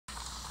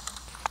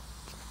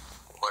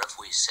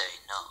simply say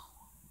no.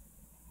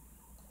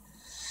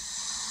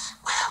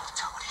 Well,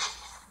 Tony,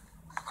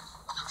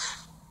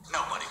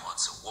 nobody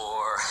wants a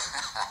war.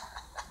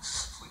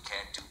 If we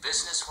can't do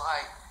business,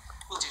 why,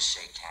 we'll just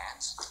shake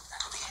hands.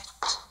 That'll be it.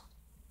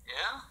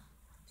 Yeah?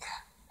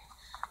 Yeah.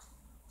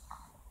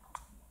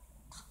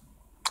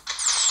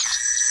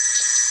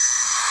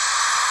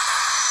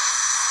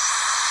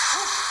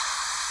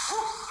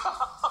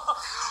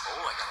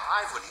 Oh, I got a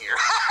live one here.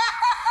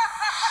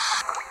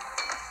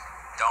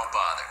 Don't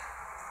bother.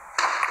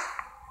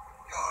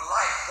 Your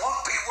life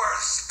won't be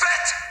worth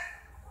spit!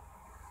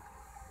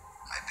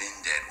 I've been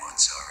dead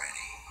once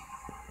already.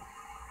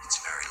 It's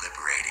very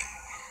liberating.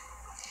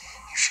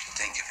 You should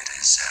think of it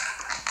as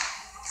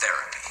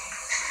therapy.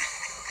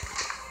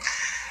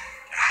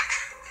 Jack,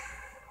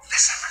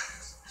 listen.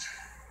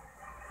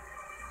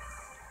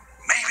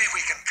 Maybe we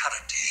can cut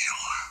a deal.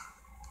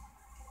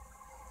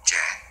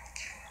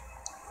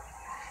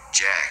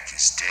 Jack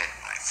is dead,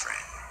 my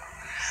friend.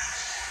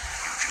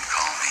 You can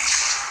call me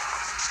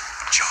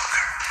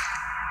Joker.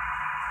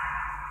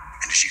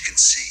 And as you can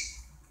see,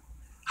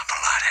 I'm a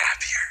lot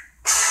happier.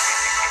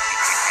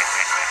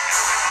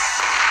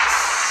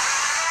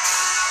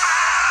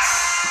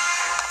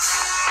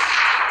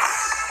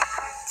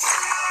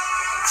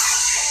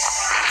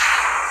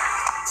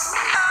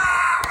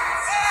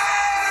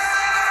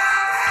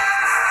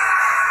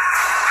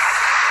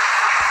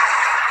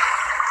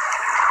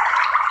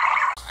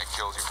 I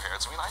killed your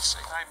parents. I mean, I say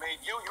I made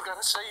you. You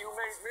gotta say you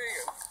made me.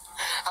 And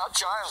how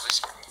childish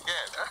can you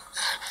get, huh?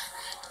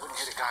 Wouldn't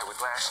hit a guy with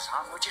glasses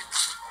on, would you?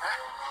 Huh?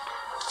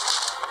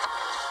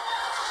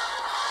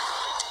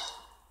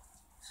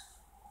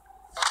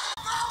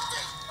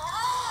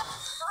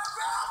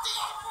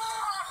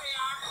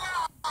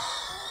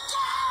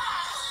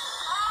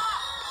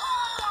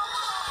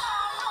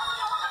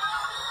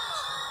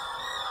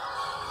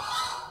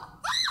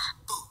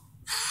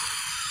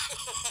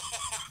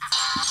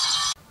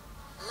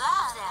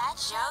 Love that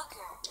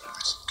Joker.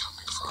 Where's it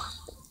coming from?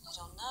 I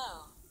don't know.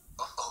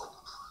 Uh-oh.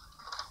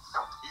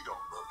 He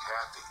don't look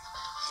happy.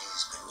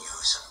 He's been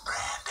using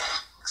Brand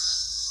X.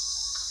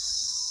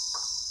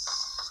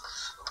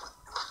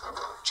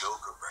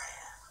 Joker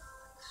brand.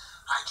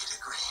 I get a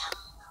grin.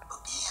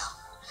 Again.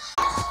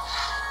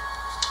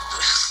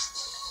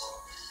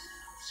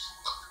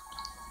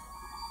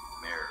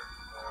 Mirror.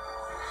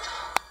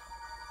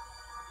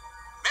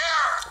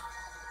 Mirror!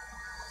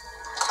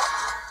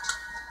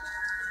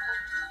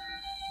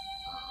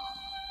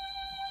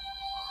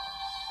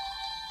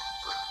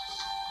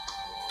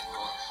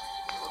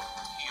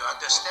 You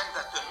understand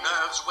that the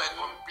nerves were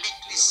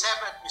completely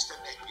severed, Mr.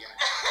 Napier.